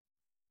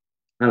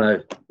Hello,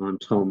 I'm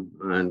Tom,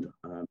 and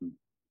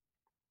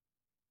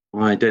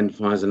I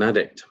identify as an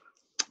addict,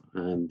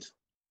 and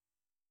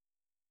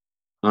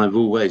I've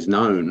always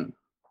known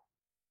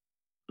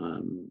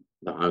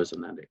that I was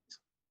an addict.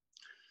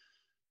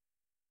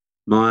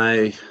 Before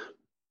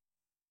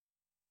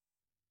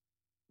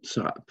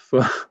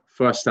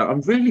I start, I'm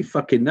really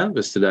fucking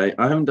nervous today.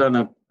 I haven't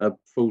done a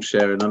full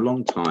share in a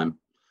long time,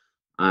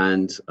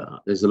 and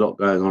there's a lot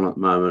going on at the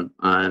moment.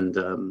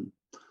 And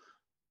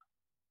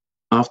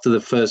after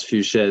the first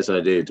few shares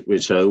I did,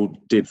 which I all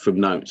did from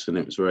notes, and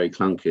it was very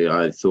clunky,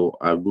 I thought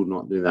I would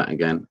not do that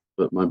again.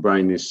 But my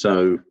brain is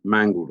so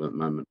mangled at the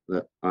moment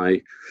that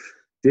I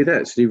did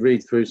actually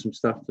read through some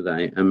stuff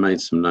today and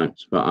made some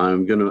notes, but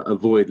I'm going to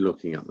avoid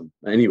looking at them.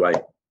 Anyway,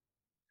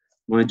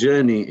 my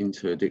journey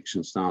into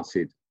addiction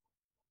started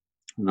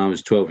when I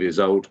was 12 years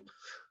old,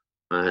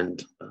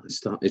 and I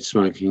started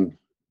smoking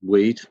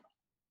weed.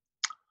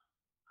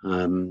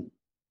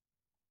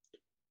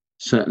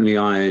 Certainly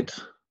I had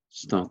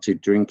started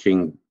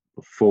drinking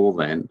before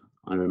then.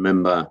 I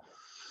remember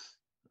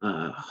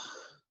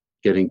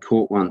getting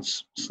caught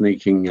once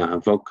sneaking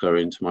vodka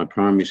into my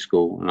primary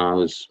school, and I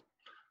was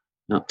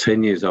about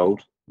 10 years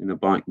old, in a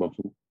bike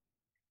bottle.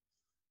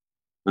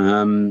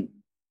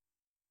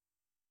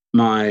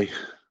 My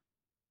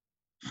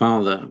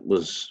father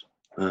was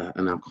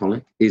an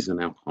alcoholic, is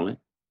an alcoholic,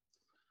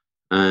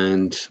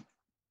 and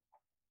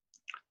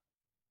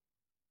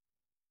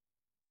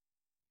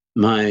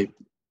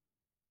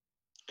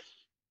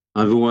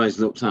I've always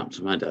looked up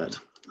to my dad,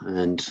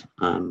 and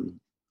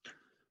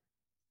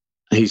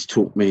he's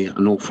taught me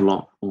an awful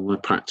lot, all my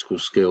practical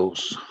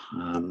skills,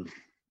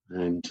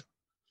 and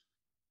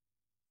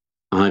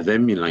I've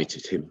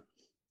emulated him.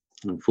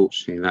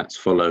 Unfortunately, that's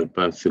followed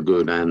both the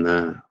good and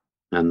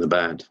the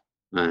bad.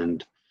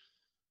 And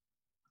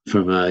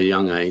from a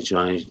young age,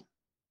 I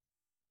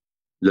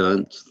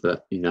learned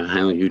that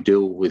how you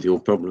deal with your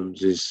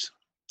problems is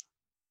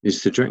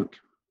to drink.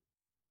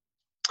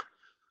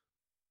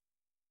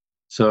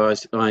 So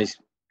I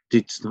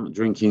did start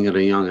drinking at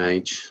a young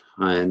age,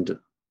 and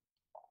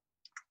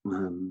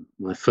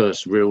my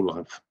first real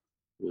love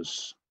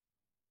was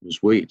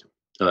weed.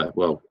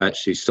 Well,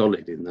 actually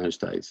solid in those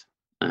days.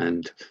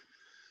 And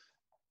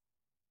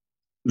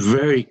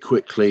very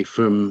quickly,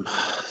 from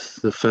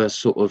the first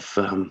sort of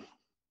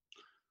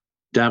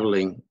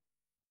dabbling,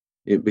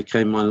 it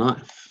became my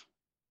life.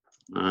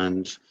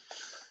 And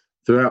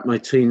throughout my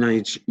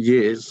teenage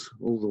years,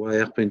 all the way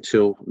up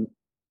until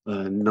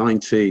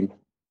 19,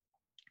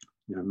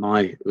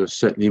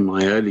 certainly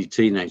my early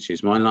teenage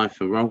years, my life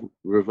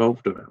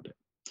revolved around it.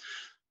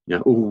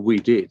 All we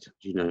did,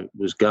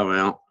 was go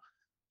out,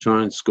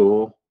 try and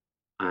score,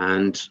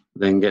 and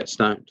then get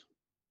stoned.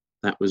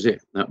 That was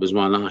it. That was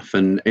my life.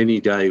 And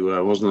any day where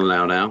I wasn't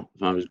allowed out,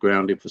 if I was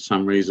grounded for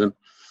some reason,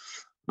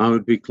 I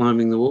would be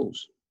climbing the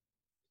walls.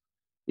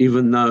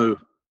 Even though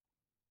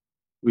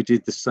we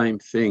did the same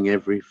thing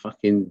every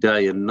fucking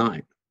day and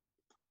night,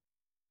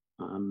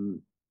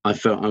 I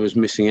felt I was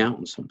missing out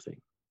on something.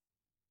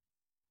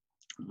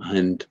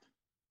 And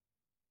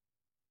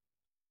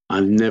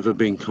I've never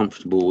been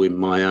comfortable in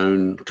my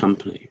own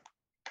company.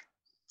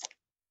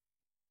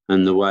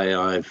 And the way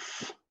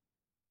I've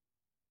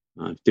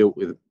dealt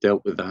with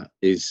that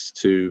is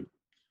to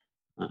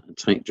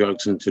take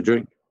drugs and to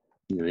drink,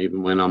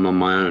 even when I'm on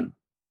my own.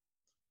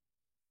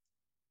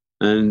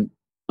 And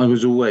I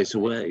was always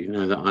aware,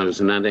 that I was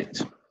an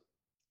addict.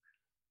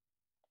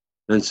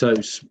 And so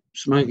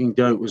smoking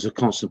dope was a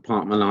constant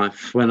part of my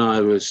life. When I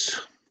was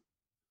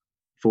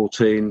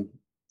 14,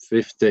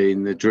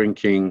 15, the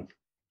drinking,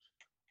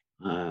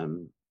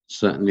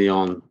 certainly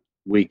on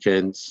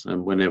weekends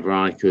and whenever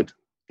I could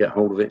get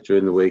hold of it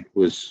during the week,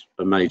 was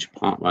a major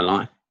part of my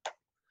life.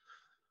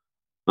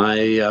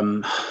 I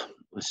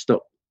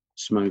stopped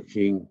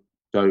smoking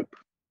dope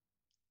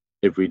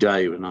every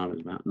day when I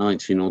was about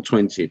 19 or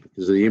 20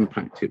 because of the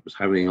impact it was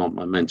having on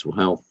my mental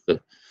health.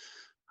 The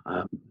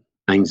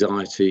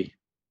anxiety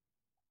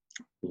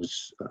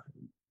was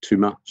too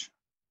much.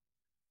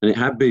 And it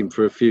had been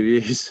for a few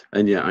years,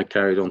 and yet I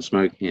carried on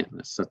smoking it.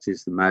 Such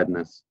is the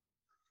madness.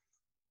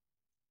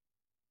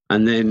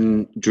 And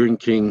then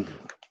drinking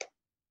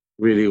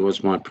really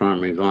was my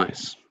primary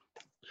vice.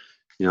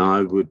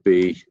 I would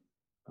be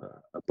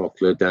a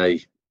bottle a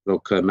day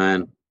vodka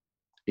man,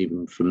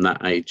 even from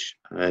that age,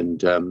 and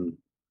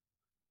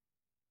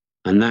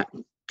that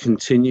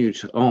continued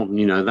on.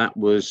 That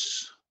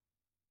was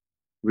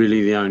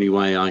really the only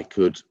way I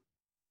could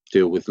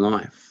deal with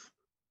life.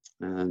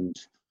 And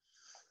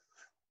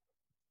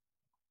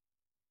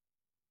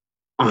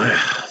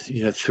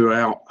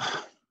throughout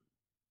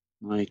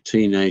my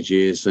teenage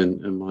years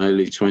and my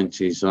early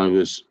 20s, I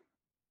was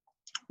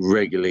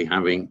regularly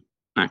having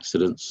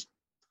accidents.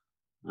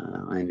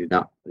 I ended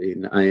up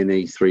in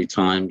A&E 3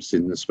 times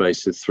in the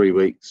space of 3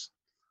 weeks,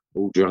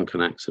 all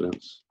drunken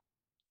accidents.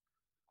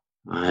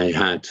 I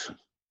had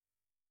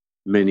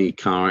many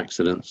car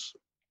accidents,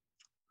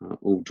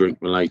 all drink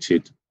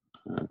related.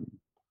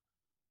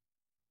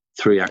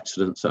 3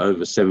 accidents at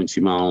over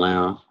 70 mile an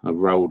hour. I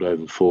rolled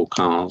over 4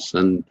 cars,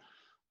 and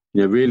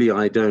really,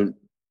 I'm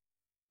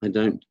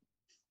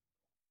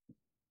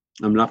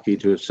lucky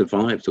to have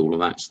survived all of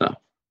that stuff.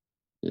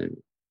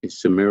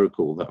 It's a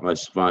miracle that I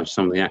survived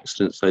some of the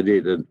accidents I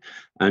did, and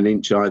an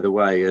inch either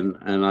way,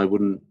 and I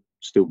wouldn't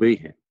still be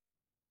here.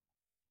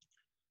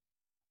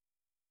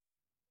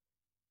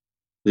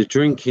 The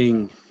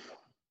drinking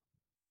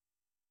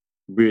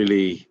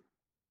really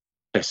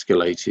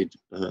escalated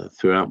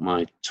throughout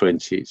my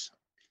 20s.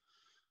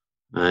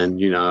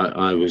 And,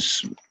 I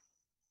was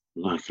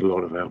like a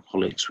lot of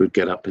alcoholics, would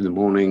get up in the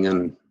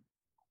morning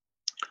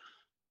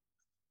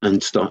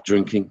and start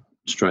drinking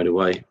straight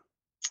away.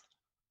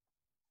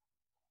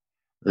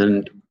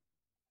 And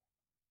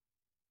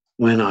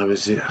when I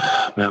was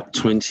about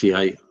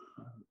 28,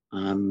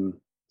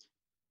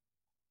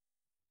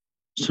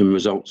 some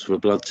results of a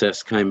blood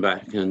test came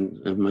back,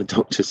 and my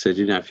doctor said,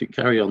 if you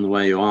carry on the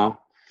way you are,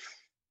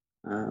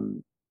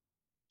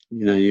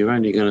 you're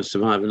only going to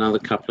survive another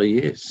couple of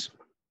years.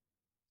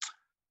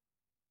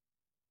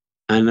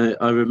 And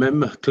I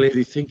remember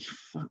clearly thinking,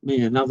 fuck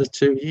me, another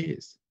 2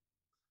 years.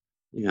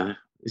 I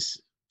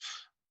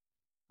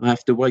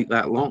have to wait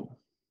that long.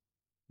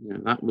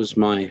 That was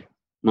my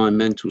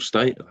mental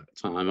state at that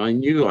time. I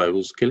knew I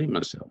was killing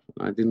myself.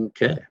 I didn't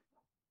care.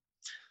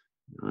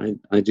 I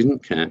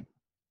didn't care.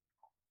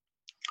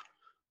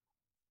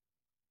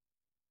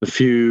 I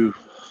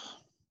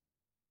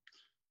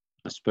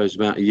suppose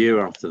about a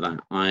year after that,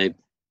 I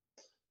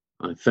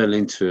fell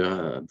into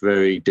a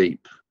very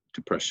deep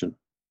depression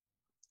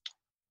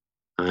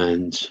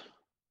and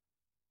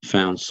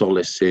found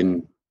solace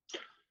in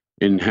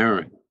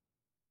heroin.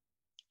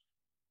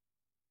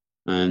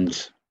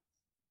 And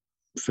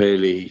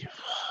fairly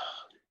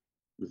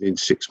within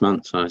 6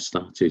 months, I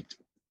started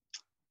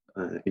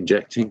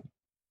injecting.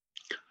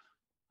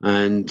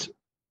 And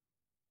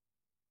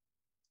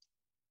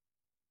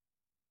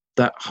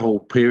that whole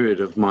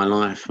period of my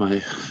life,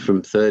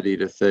 from 30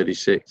 to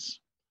 36,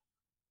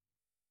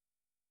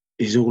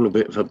 is all a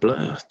bit of a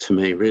blur to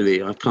me,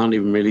 really. I can't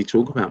even really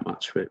talk about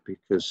much of it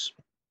because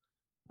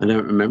I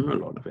don't remember a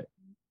lot of it.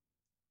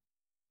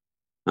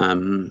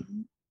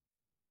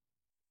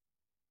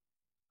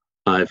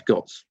 I've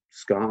got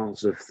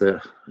scars of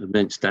the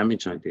immense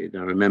damage I did.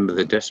 I remember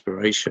the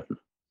desperation,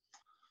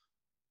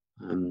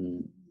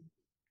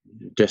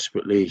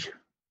 desperately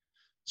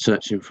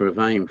searching for a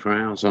vein for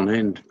hours on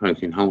end,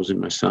 poking holes in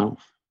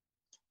myself.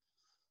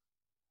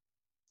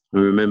 I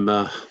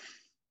remember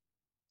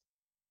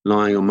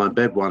lying on my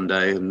bed one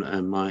day,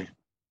 and my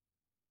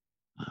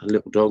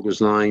little dog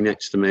was lying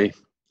next to me.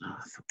 I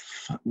thought,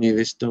 fuck me,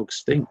 this dog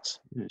stinks.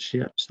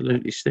 She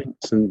absolutely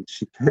stinks. And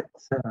she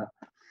kept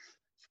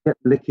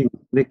licking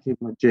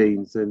my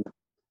jeans. And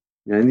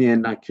in the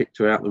end, I kicked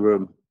her out the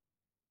room.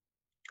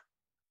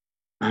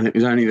 And it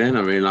was only then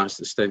I realised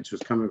the stench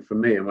was coming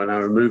from me. And when I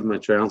removed my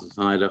trousers,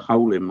 I had a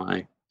hole in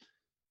my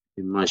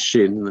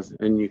shin,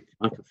 and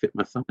I could fit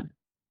my thigh.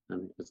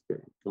 And it was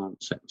gone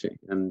septic.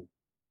 And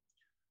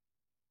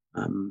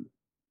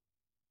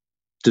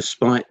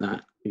despite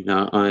that,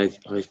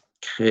 I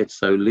cared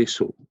so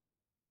little.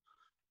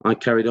 I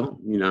carried on,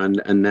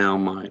 and now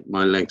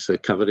my legs are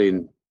covered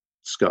in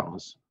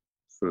scars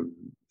from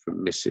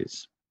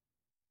misses.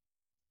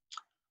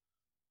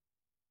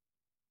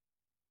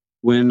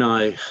 When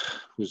I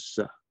was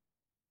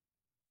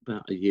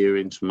about a year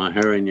into my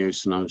heroin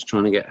use and I was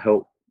trying to get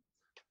help,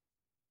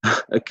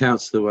 a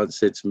counsellor once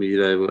said to me,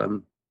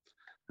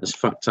 as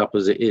fucked up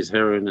as it is,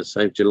 heroin has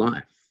saved your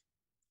life.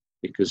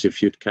 Because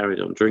if you'd carried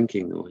on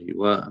drinking the way you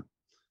were,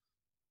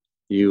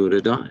 you would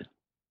have died.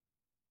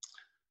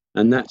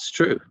 And that's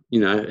true.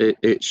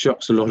 It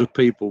shocks a lot of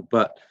people,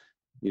 but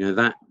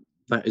that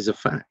is a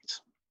fact.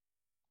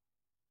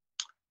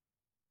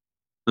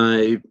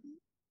 I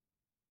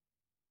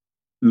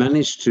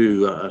managed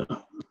to.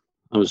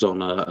 I was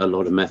on a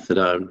lot of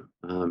methadone.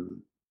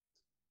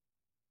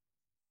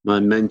 My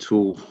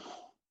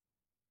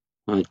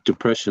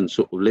depression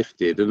sort of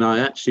lifted, and I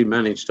actually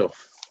managed on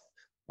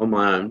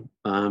my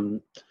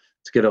own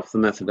to get off the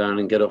methadone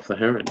and get off the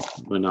heroin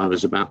when I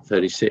was about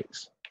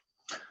 36.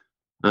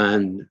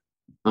 And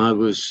I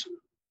was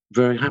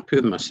very happy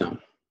with myself.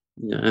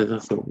 I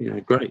thought,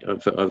 great,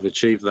 I've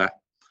achieved that.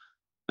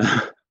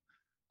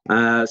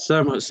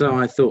 So much so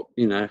I thought,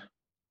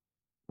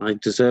 I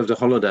deserved a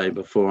holiday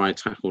before I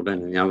tackled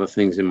any of the other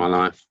things in my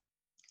life.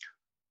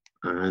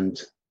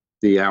 And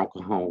the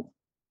alcohol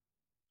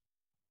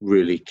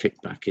really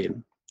kicked back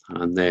in,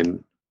 and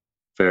then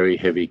very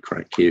heavy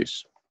crack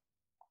use.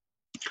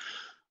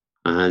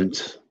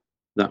 And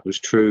that was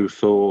true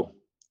for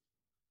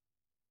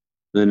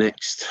the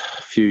next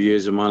few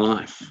years of my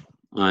life.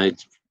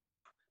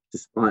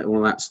 Despite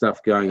all that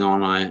stuff going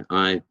on,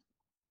 I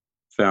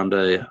found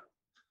a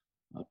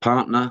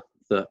partner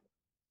that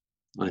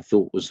I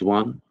thought was the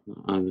one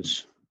I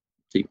was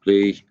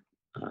deeply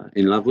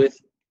in love with.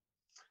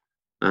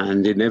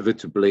 And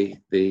inevitably,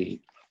 the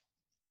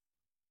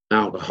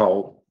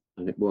alcohol,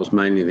 and it was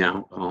mainly the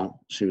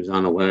alcohol, she was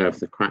unaware of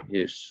the crack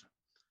use,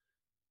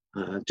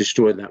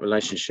 destroyed that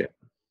relationship.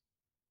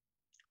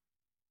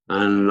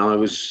 And I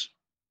was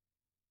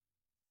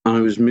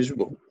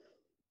miserable.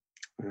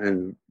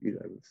 and, you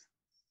know,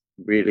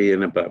 really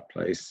in a bad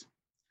place.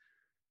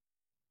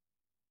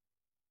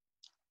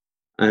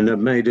 And I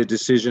made a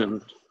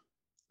decision,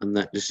 and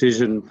that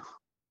decision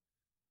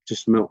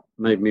just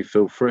made me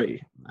feel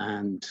free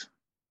and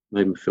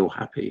made me feel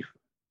happy.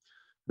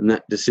 And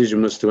that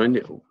decision was to end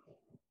it all.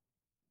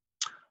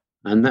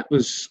 And that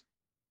was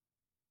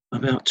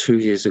about 2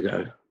 years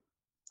ago.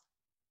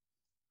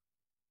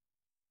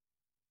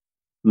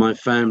 My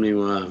family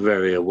were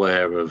very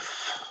aware of,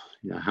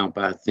 you know, how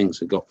bad things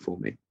had got for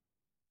me,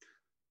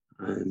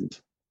 and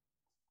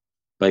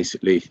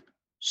basically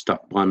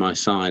stuck by my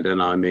side,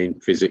 and I mean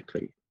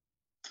physically,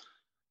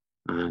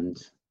 and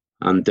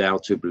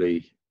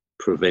undoubtedly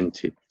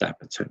prevented that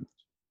attempt.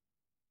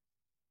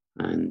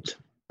 And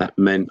that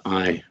meant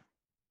I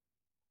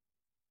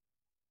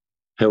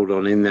held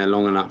on in there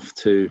long enough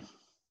to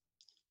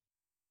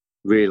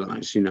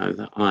realize, you know,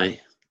 that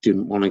I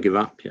didn't want to give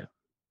up yet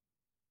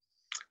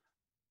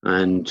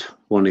and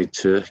wanted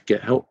to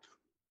get help.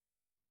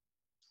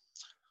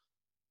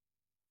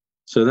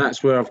 So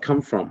that's where I've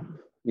come from.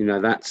 You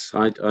know,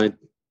 I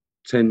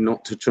tend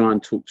not to try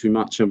and talk too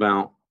much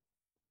about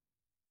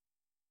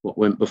what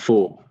went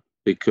before,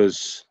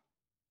 because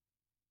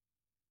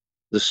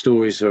the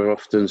stories are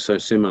often so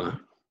similar.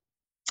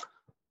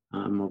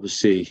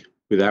 Obviously,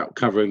 without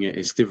covering it,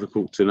 it's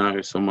difficult to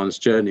know someone's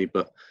journey,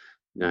 but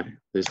you know,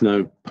 there's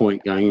no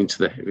point going into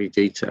the heavy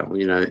detail.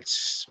 You know,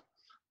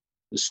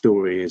 the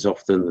story is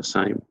often the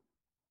same.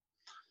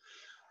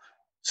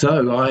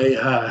 So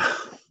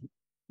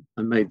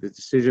I made the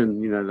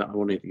decision, you know, that I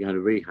wanted to go to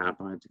rehab.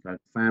 I had to go to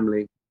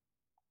family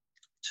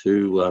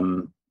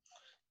to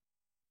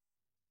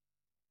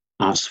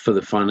ask for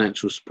the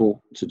financial support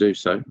to do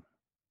so.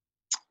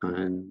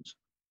 And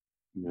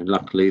you know,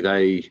 luckily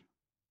they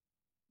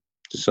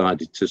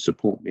decided to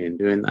support me in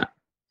doing that.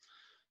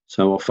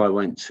 So off I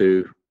went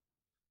to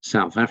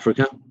South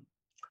Africa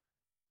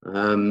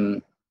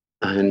and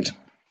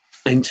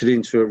entered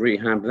into a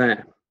rehab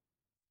there.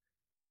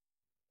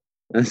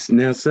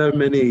 Now, so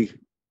many,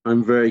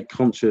 I'm very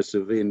conscious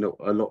of in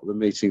a lot of the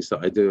meetings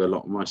that I do, a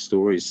lot of my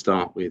stories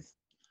start with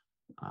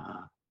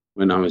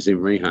when I was in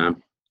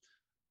rehab.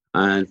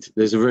 And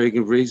there's a very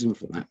good reason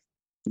for that.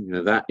 You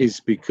know, that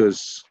is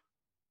because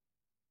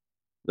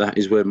that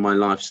is where my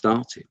life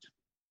started.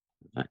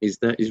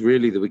 That is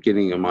really the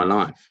beginning of my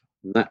life.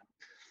 And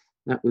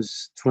that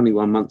was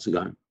 21 months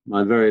ago.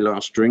 My very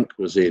last drink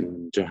was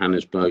in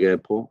Johannesburg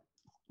Airport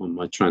on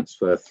my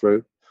transfer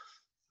through,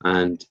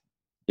 and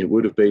it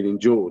would have been in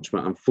George,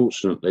 but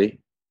unfortunately,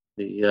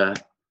 the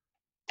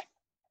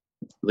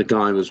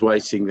guy was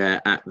waiting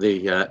there at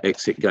the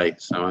exit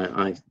gate, so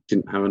I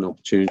didn't have an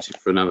opportunity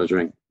for another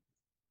drink.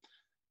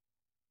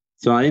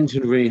 So I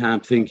entered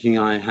rehab thinking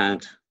I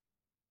had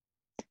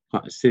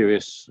quite a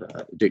serious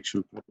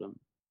addiction problem,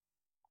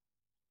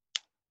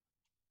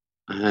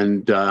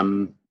 and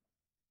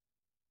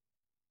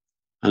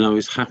I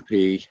was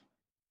happy.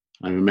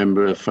 I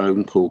remember a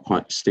phone call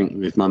quite distinctly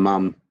with my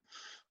mum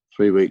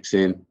 3 weeks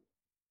in,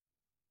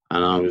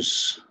 and I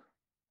was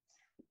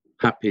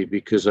happy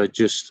because I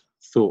just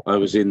thought I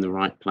was in the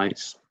right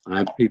place. I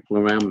had people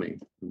around me.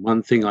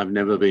 One thing I've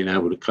never been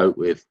able to cope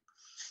with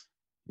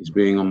is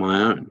being on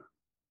my own.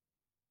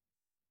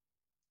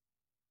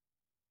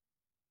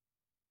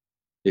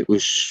 It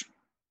was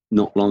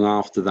not long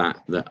after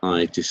that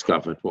I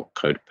discovered what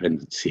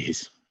codependency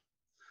is.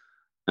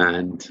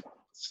 And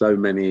so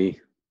many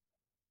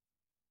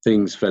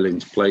things fell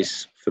into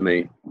place for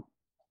me.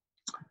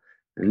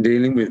 And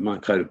dealing with my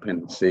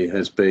codependency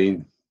has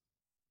been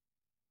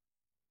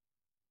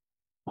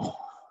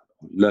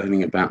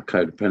learning about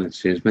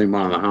codependency has been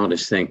one of the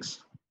hardest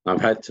things.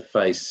 I've had to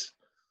face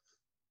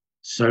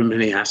so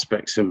many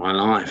aspects of my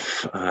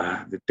life,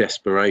 the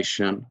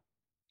desperation,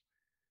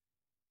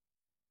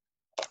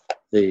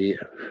 the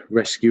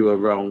rescuer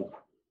role,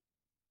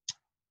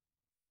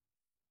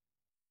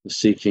 the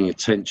seeking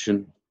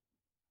attention.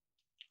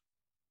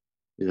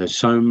 You know,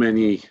 so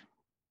many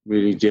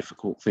really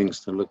difficult things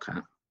to look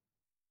at.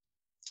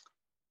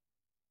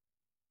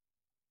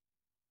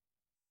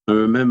 I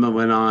remember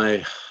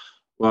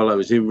while I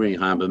was in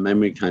rehab, a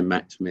memory came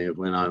back to me of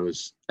when I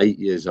was 8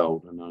 years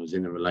old and I was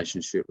in a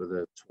relationship with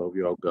a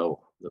 12-year-old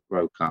girl that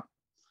broke up.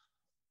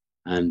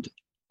 And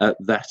at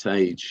that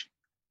age,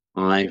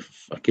 I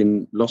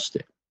fucking lost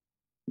it.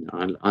 You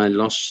know, I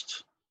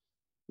lost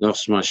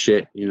my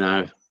shit, you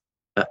know,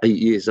 at 8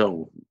 years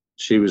old.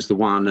 She was the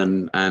one,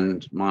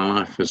 and my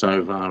life was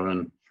over.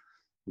 And,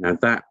 you know,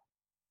 that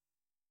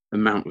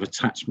amount of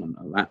attachment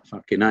at that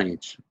fucking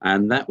age.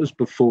 And that was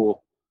before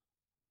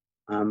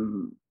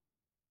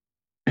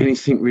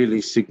anything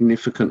really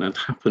significant had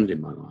happened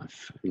in my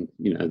life. I think,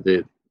 you know,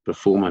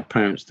 before my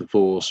parents'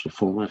 divorce,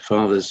 before my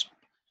father's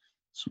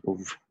sort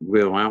of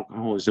real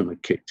alcoholism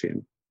had kicked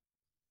in.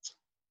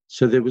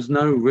 So there was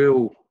no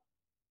real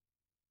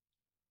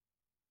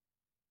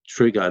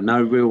trigger,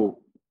 no real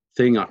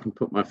thing I can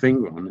put my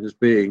finger on as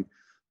being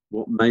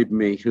what made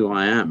me who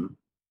I am,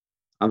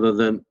 other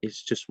than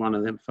it's just one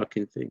of them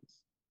fucking things.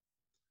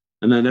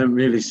 And I don't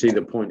really see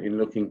the point in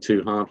looking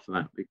too hard for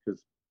that,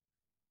 because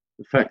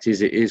the fact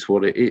is, it is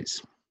what it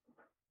is.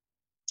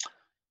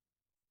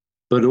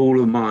 But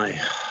all of my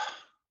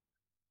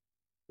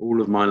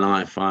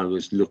life, I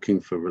was looking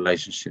for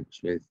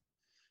relationships with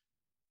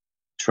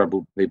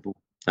troubled people,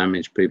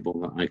 damaged people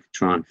that I could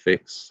try and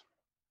fix,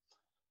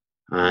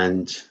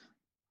 and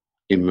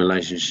in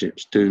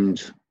relationships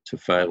doomed to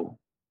fail.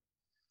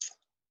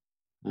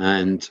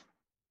 And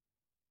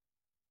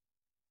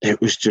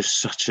it was just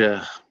such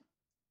a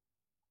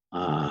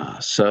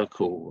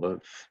circle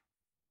of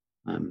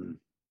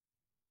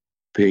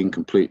being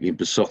completely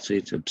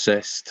besotted,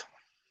 obsessed,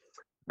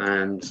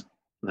 and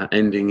that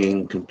ending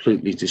in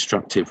completely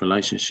destructive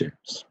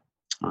relationships,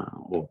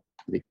 or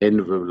the end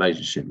of a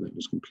relationship that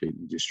was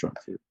completely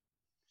destructive.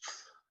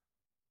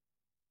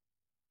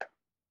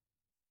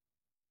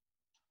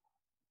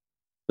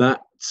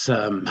 That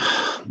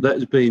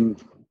has been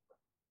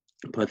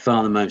by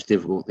far the most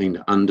difficult thing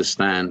to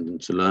understand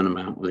and to learn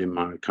about within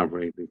my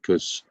recovery,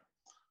 because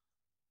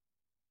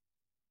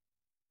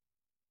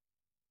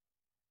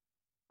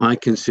I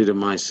consider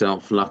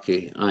myself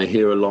lucky. I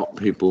hear a lot of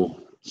people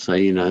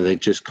say, you know, they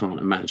just can't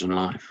imagine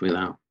life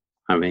without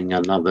having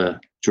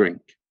another drink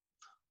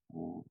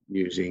or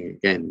using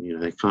again. You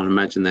know, they can't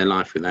imagine their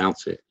life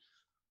without it.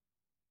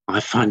 I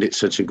find it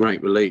such a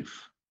great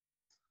relief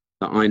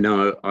that I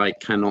know I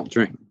cannot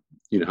drink.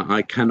 You know,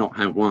 I cannot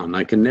have one.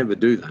 I can never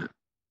do that.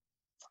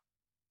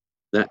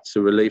 That's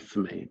a relief for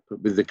me.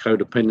 But with the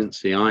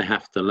codependency, I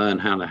have to learn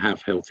how to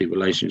have healthy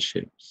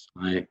relationships.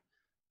 I have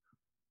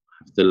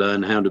to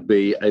learn how to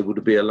be able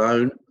to be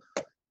alone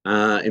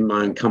in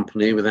my own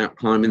company without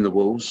climbing the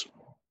walls.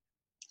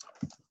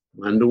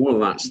 And all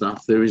of that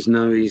stuff, there is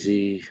no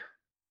easy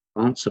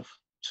answer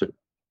to.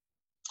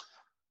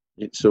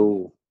 It's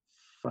all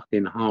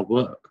fucking hard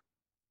work.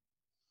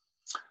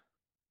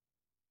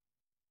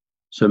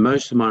 So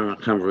most of my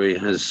recovery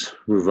has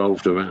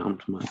revolved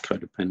around my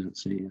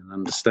codependency and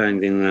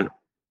understanding that.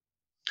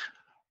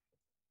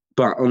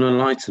 But on a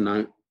lighter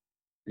note,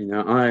 you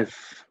know, I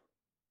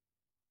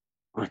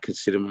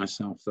consider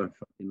myself so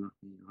fucking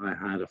lucky. I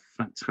had a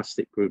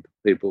fantastic group of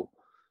people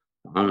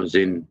I was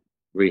in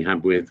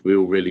rehab with. We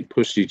all really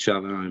pushed each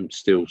other. I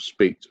still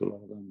speak to a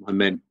lot of them. I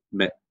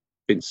met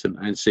Vincent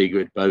and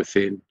Sigrid both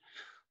in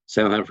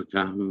South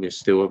Africa, and we're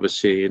still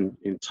obviously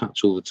in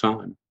touch all the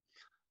time.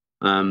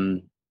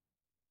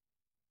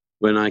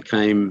 When I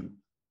came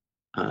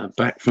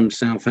back from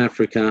South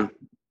Africa,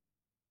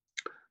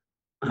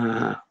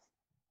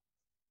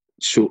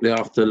 shortly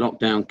after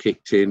lockdown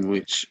kicked in,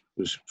 which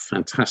was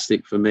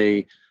fantastic for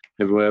me,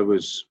 everywhere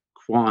was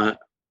quiet.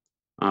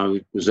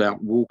 I was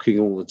out walking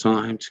all the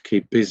time to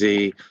keep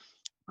busy.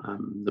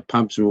 The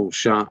pubs were all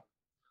shut,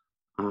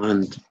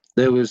 and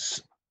there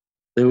was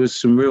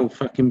some real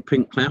fucking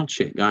pink cloud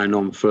shit going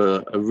on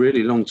for a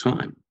really long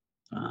time.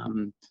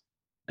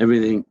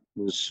 Everything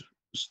was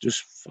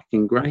just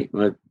fucking great.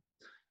 My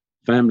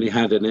family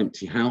had an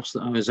empty house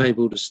that I was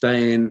able to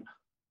stay in.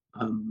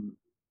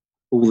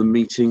 All the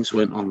meetings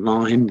went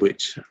online,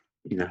 which,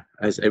 you know,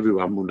 as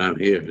everyone will know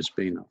here, has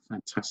been a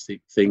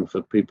fantastic thing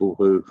for people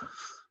who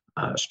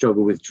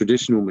struggle with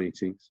traditional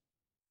meetings.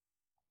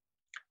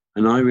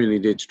 And I really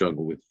did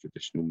struggle with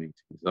traditional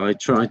meetings. I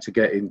tried to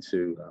get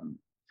into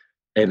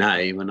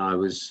NA when I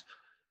was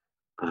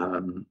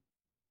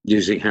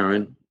using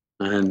heroin,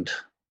 and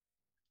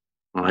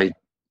I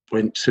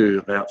went to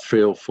about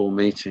 3 or 4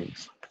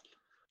 meetings.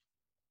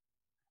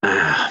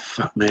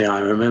 Fuck me,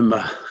 I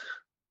remember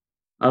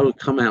I would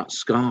come out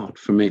scarred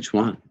from each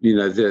one. You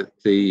know,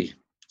 the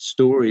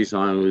stories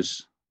I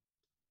was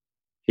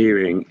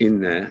hearing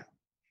in there,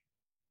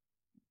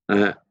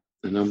 and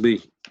I'll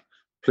be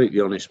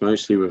completely honest,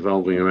 mostly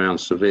revolving around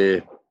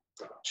severe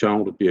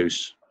child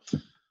abuse,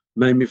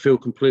 made me feel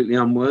completely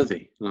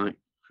unworthy. Like,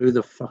 who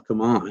the fuck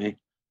am I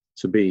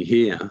to be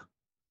here?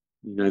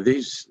 You know,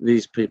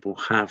 these people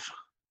have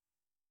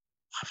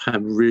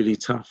had really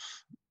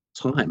tough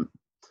time,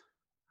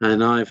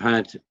 and I've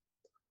had,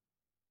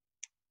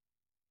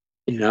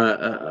 you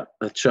know,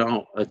 a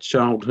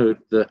childhood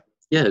that,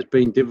 yeah, has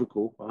been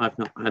difficult, but I've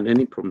not had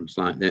any problems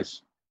like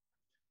this.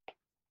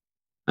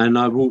 And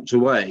I walked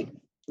away,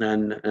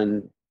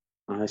 and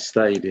I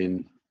stayed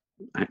in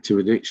active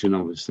addiction,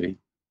 obviously.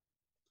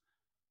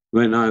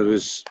 When I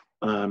was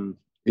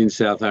in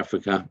South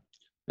Africa,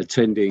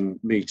 attending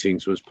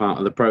meetings was part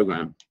of the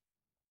program.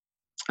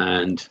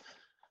 And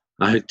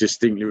I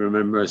distinctly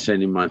remember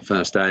attending my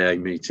first AA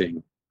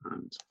meeting,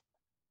 and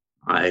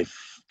I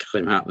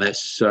came out there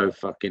so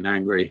fucking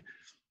angry,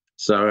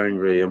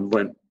 and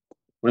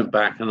went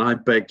back, and I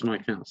begged my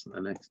counsellor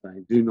the next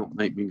day, do not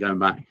make me go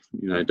back.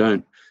 You know,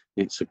 don't.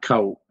 It's a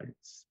cult.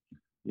 It's,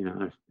 you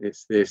know,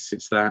 it's this,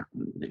 it's that,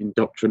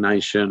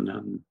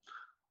 indoctrination,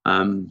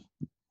 and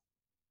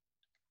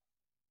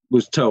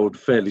was told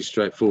fairly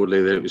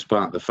straightforwardly that it was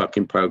part of the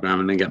fucking program,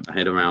 and then get my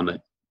head around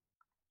it.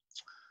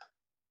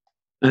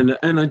 And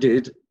I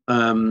did,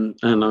 and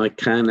I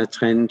can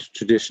attend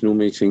traditional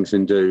meetings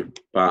and do,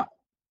 but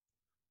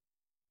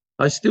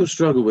I still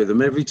struggle with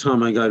them. Every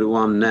time I go to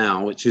one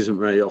now, which isn't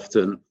very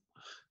often,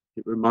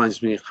 it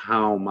reminds me of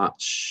how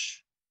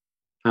much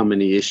how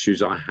many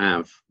issues I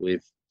have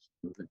with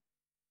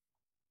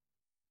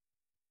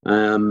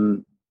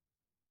and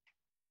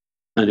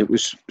it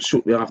was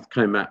shortly after I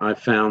came out, I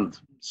found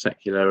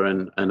secular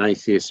and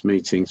atheist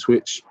meetings,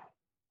 which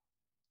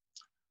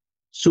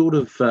sort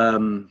of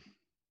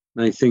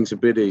made things a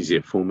bit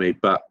easier for me,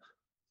 but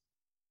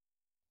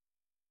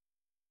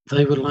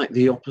they were like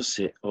the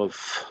opposite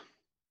of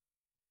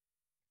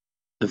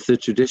the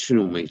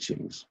traditional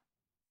meetings,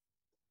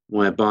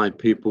 whereby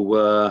people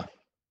were,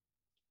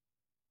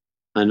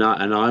 and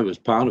I was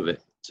part of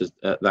it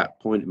at that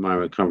point in my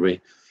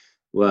recovery,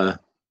 were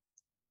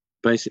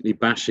basically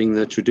bashing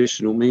the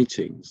traditional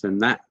meetings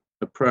and that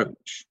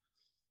approach.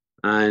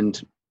 And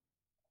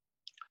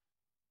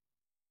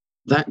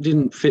that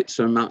didn't fit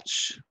so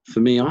much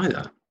for me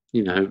either.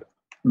 You know,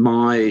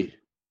 my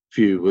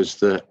view was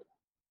that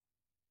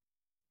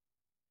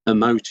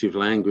emotive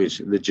language,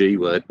 the G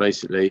word,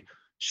 basically,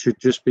 should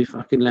just be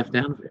fucking left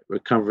out of it.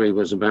 Recovery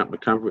was about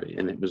recovery,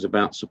 and it was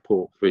about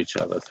support for each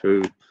other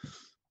through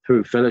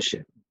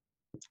fellowship.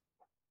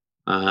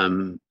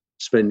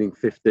 Spending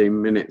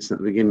 15 minutes at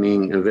the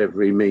beginning of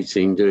every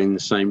meeting doing the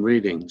same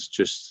readings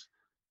just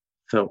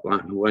felt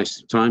like a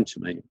waste of time to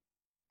me.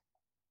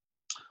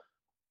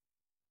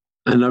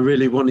 And I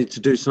really wanted to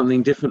do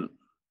something different.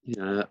 You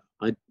know,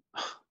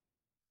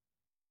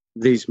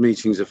 these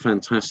meetings are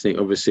fantastic.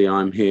 Obviously,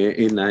 I'm here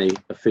in an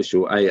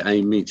official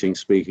AA meeting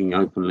speaking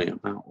openly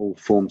about all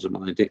forms of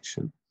my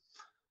addiction.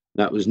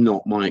 That was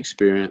not my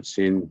experience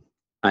in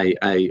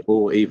AA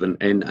or even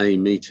NA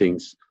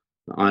meetings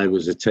that I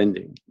was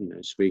attending, you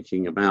know,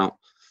 speaking about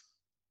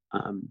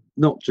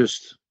not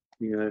just,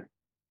 you know,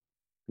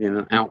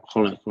 an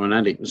alcoholic or an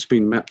addict, but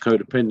speaking about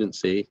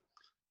codependency.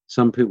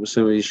 Some people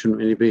say, well, you shouldn't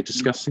really be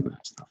discussing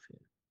that stuff here.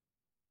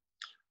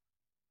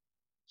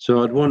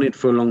 So I'd wanted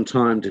for a long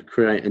time to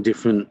create a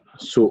different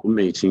sort of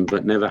meeting,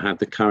 but never had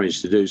the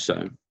courage to do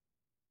so.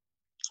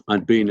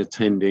 I'd been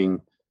attending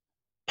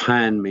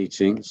PAN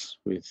meetings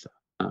with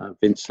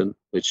Vincent,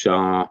 which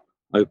are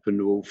open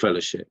to all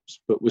fellowships,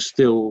 but was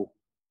still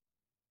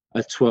a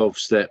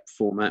 12-step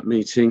format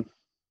meeting.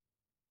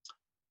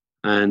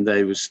 And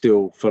they were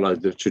still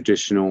followed the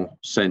traditional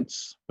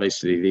sense.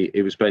 Basically,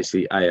 it was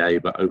basically AA,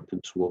 but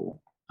open to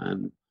all.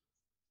 And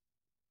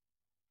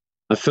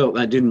I felt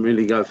that didn't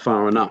really go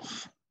far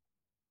enough.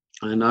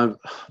 And I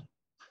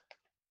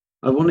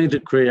wanted to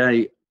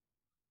create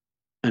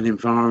an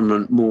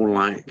environment more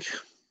like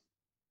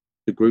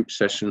the group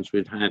sessions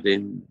we'd had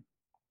in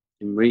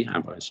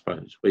rehab, I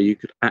suppose, where you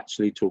could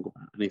actually talk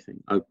about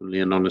anything openly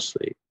and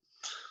honestly,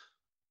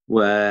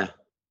 where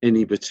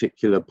any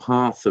particular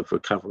path of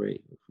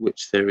recovery,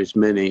 which there is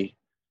many,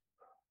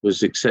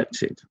 was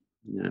accepted.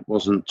 You know, it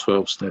wasn't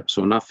 12 steps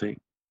or nothing.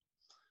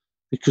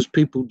 Because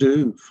people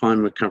do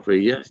find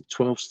recovery. Yeah,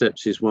 12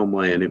 steps is one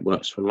way and it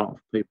works for a lot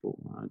of people.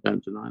 I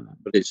don't deny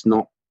that, but it's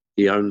not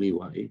the only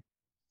way.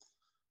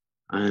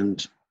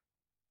 And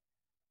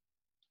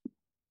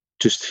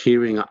just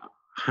hearing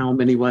how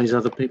many ways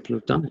other people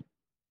have done it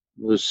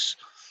was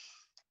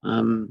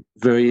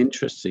very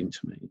interesting to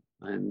me.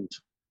 And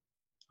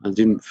I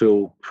didn't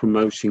feel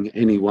promoting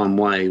any one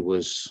way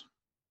was,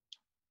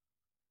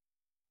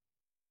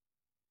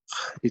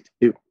 it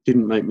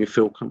didn't make me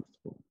feel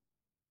comfortable.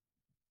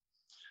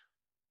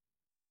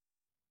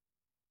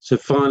 So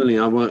finally,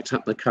 I worked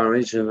up the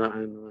courage and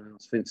I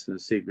asked Vincent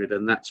and Sigrid,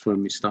 and that's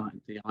when we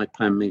started the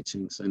IPAN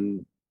meetings,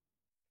 and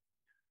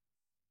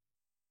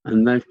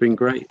they've been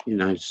great. You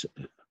know,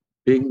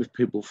 being with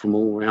people from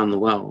all around the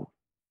world,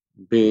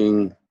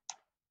 having,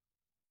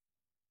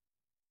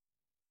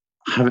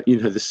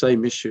 you know, the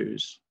same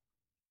issues,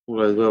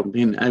 although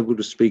being able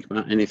to speak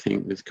about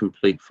anything with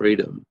complete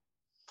freedom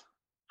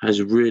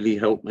has really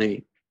helped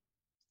me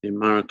in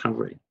my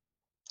recovery.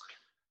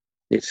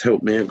 It's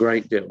helped me a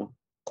great deal.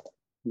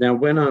 Now,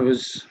 before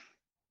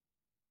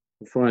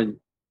I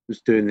was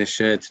doing this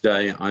share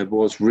today, I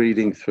was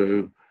reading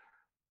through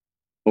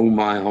all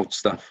my old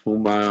stuff, all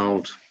my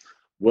old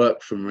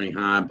work from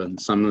rehab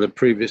and some of the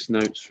previous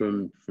notes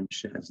from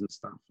shares and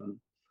stuff. And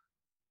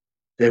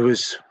it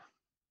was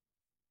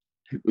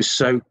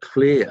so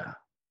clear,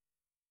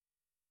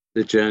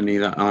 the journey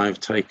that I've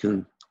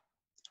taken.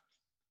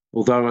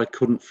 Although I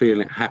couldn't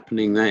feel it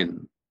happening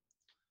then,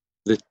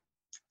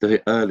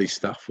 the early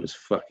stuff was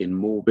fucking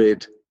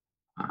morbid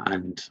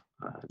and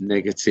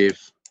negative.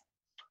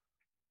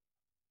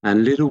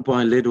 And little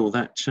by little,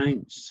 that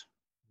changed.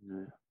 You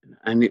know?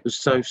 And it was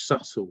so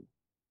subtle,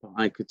 but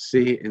I could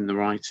see it in the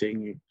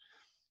writing,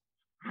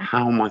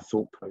 how my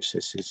thought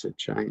processes had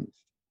changed.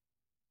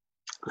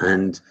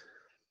 And,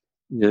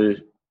 you know,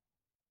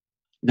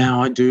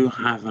 now I do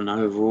have an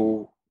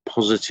overall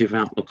positive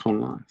outlook on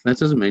life. That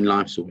doesn't mean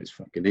life's always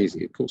fucking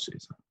easy. Of course it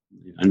is.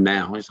 And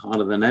now it's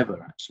harder than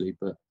ever, actually.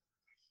 But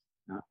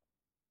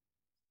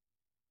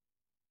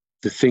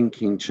the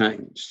thinking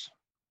changed.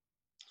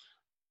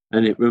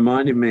 And it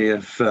reminded me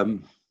of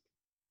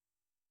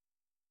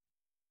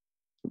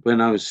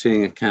when I was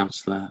seeing a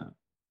counsellor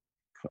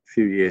a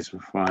few years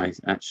before I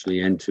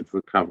actually entered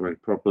recovery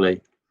properly.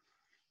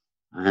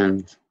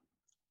 And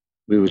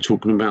we were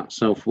talking about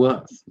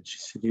self-worth. And she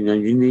said, you know,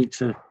 you need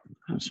to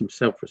have some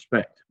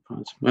self-respect,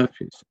 find some worth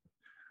for yourself.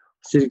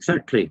 I said,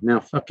 exactly. Now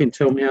fucking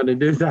tell me how to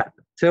do that.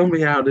 Tell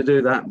me how to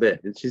do that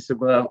bit. And she said,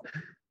 well,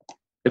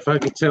 if I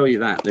could tell you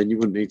that, then you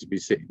wouldn't need to be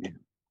sitting here.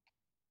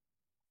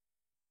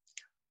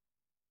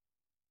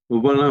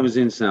 Well, when I was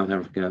in South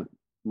Africa,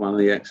 one of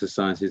the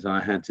exercises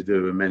I had to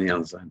do, and many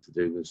others I had to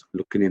do, was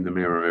looking in the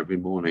mirror every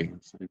morning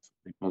and saying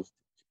something positive.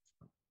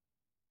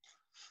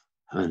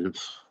 And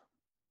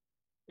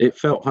it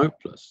felt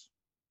hopeless.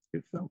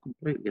 It felt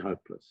completely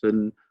hopeless.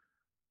 And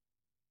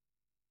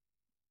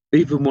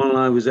even while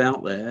I was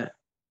out there,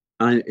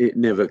 it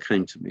never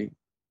came to me,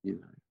 you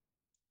know.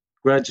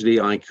 Gradually,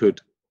 I could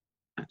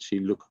actually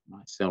look at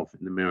myself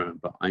in the mirror,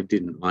 but I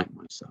didn't like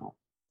myself.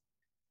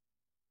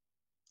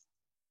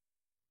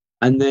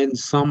 And then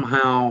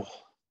somehow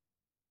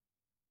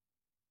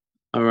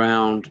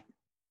around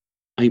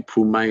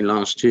April, May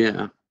last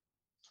year,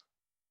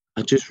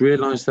 I just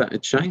realized that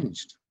it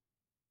changed.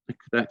 I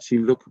could actually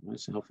look at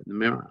myself in the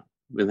mirror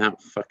without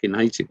fucking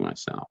hating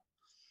myself.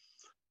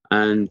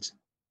 And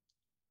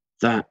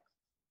that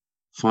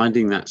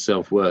finding that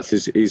self-worth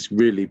is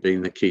really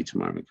been the key to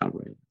my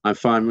recovery. I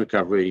find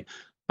recovery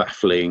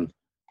baffling,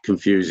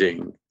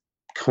 confusing,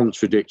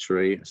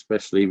 contradictory,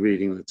 especially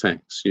reading the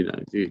text. You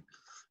know,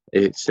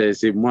 it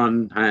says in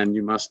one hand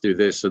you must do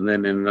this, and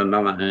then in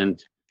another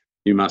hand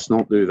you must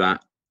not do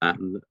that.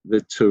 And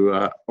the two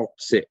are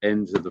opposite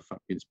ends of the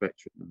fucking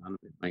spectrum, and none of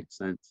it makes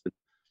sense. And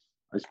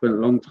I spent a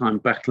long time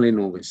battling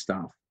all this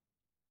stuff,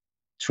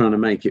 trying to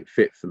make it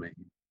fit for me.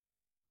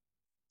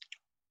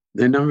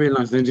 Then I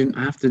realized I didn't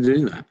have to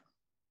do that.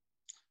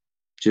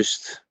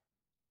 Just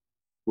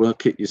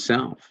work it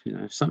yourself. You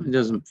know, if something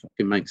doesn't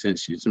fucking make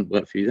sense to you, doesn't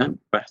work for you, don't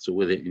battle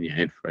with it in your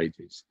head for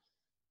ages.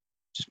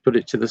 Just put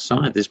it to the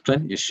side. There's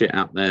plenty of shit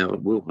out there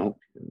that will help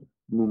you,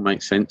 will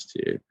make sense to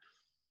you.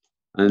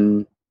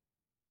 And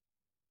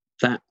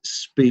that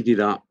speeded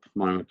up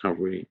my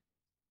recovery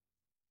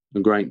a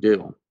great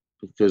deal,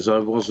 because I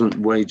wasn't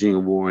waging a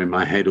war in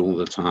my head all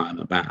the time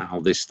about how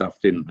this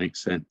stuff didn't make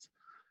sense.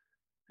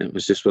 It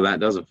was just, well, that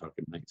doesn't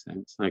fucking make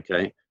sense.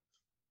 Okay,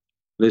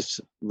 let's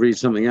read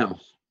something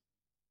else.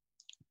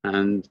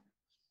 And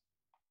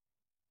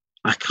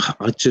I've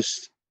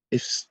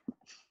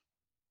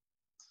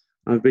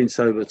been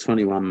sober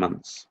 21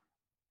 months.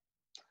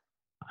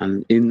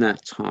 And in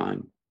that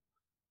time,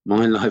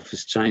 my life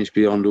has changed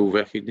beyond all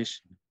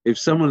recognition. If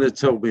someone had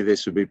told me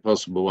this would be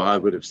possible, I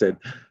would have said,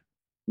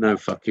 no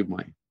fucking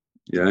way.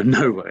 You know,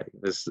 no way.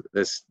 There's,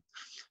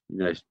 you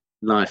know,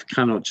 life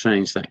cannot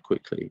change that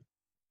quickly.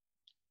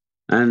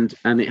 And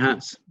it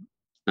has.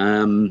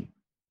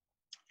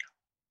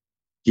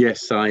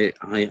 Yes, I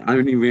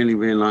only really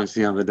realized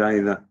the other day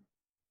that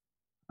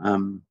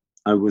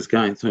I was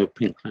going through a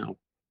pink cloud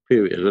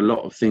period. A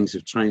lot of things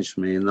have changed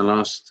for me in the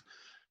last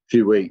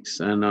few weeks,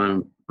 and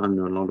I'm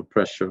under a lot of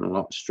pressure and a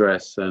lot of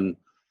stress, and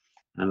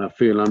I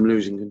feel I'm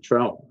losing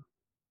control,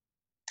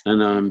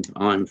 and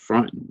I'm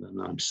frightened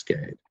and I'm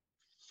scared,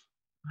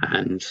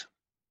 and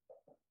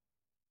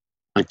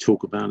I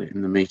talk about it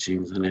in the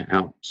meetings, and it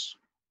helps.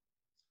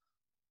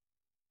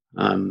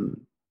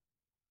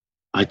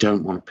 I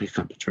don't want to pick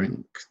up a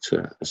drink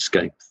to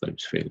escape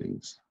those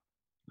feelings.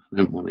 I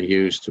don't want to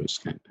use to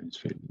escape those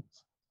feelings.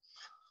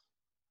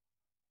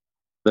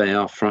 They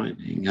are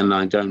frightening, and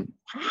I don't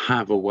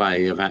have a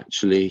way of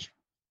actually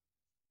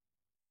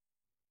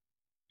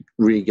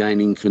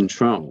regaining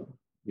control.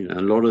 You know,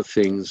 a lot of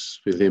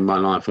things within my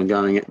life are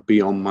going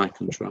beyond my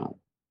control.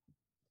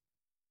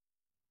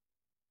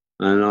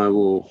 And I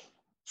will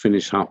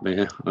finish up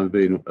there. I've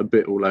been a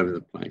bit all over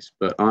the place,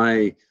 but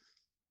I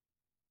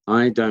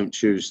don't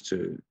choose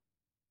to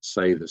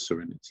say the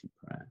serenity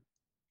prayer.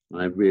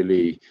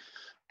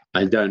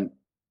 I don't.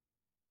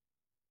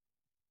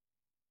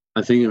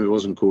 I think if it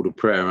wasn't called a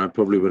prayer, I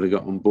probably would have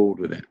got on board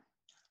with it.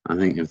 I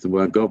think if the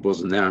word God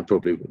wasn't there, I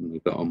probably wouldn't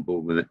have got on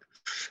board with it.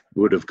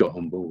 Would have got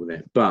on board with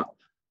it. But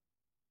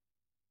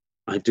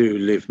I do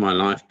live my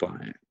life by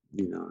it.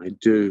 You know, I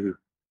do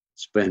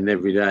spend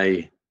every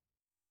day,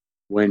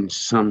 when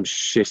some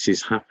shit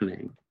is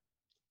happening,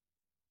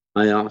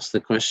 I ask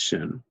the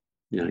question,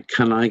 you know,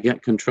 can I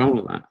get control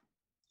of that?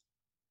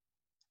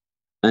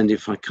 And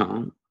if I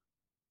can't,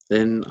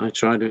 then I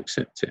try to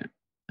accept it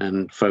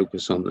and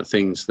focus on the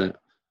things that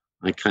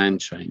I can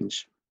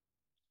change.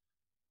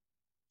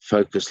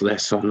 Focus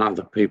less on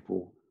other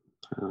people.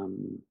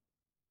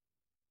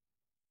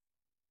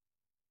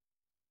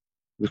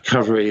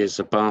 Recovery is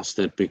a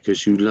bastard,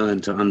 because you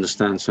learn to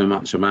understand so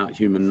much about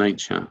human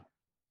nature,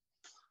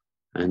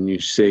 and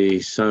you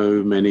see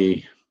so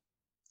many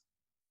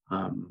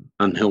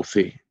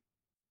unhealthy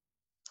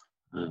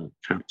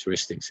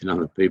characteristics in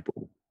other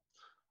people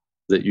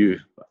that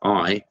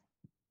I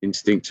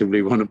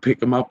instinctively want to pick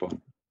them up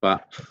on,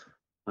 but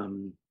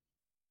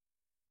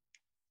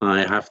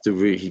I have to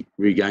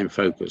regain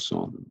focus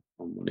on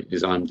what it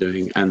is I'm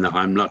doing, and that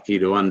I'm lucky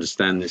to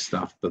understand this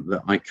stuff, but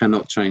that I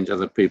cannot change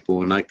other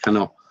people, and I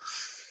cannot,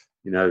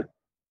 you know,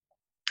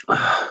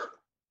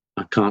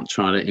 I can't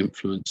try to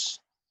influence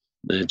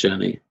their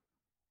journey.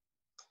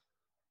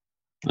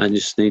 I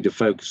just need to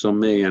focus on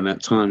me, and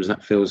at times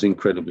that feels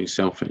incredibly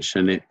selfish,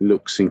 and it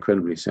looks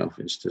incredibly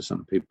selfish to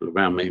some people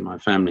around me, my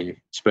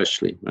family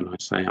especially, when I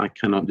say I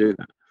cannot do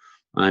that.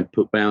 I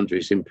put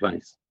boundaries in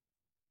place,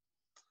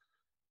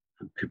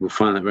 and people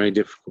find that very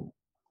difficult.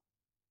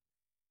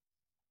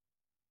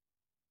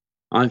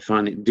 I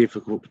find it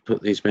difficult to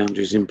put these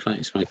boundaries in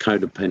place. My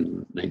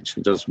codependent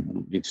nature doesn't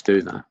want me to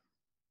do that,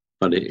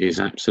 but it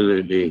is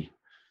absolutely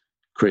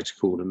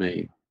critical to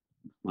me,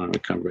 my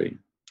recovery.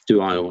 Do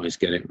I always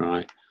get it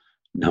right?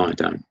 No, I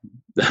don't.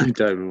 I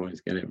don't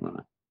always get it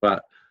right.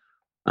 But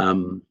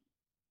the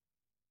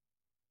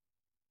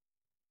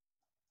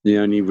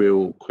only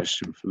real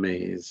question for me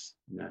is,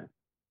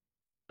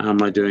 how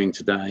am I doing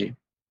today?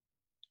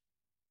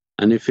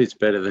 And if it's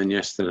better than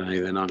yesterday,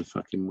 then I'm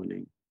fucking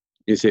winning.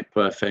 Is it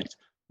perfect?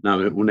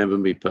 No, it will never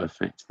be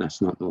perfect.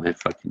 That's not the way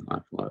fucking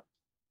life works.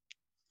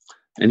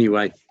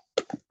 Anyway,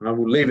 I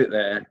will leave it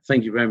there.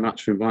 Thank you very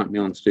much for inviting me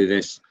on to do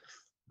this.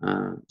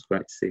 It's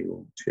great to see you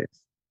all. Cheers.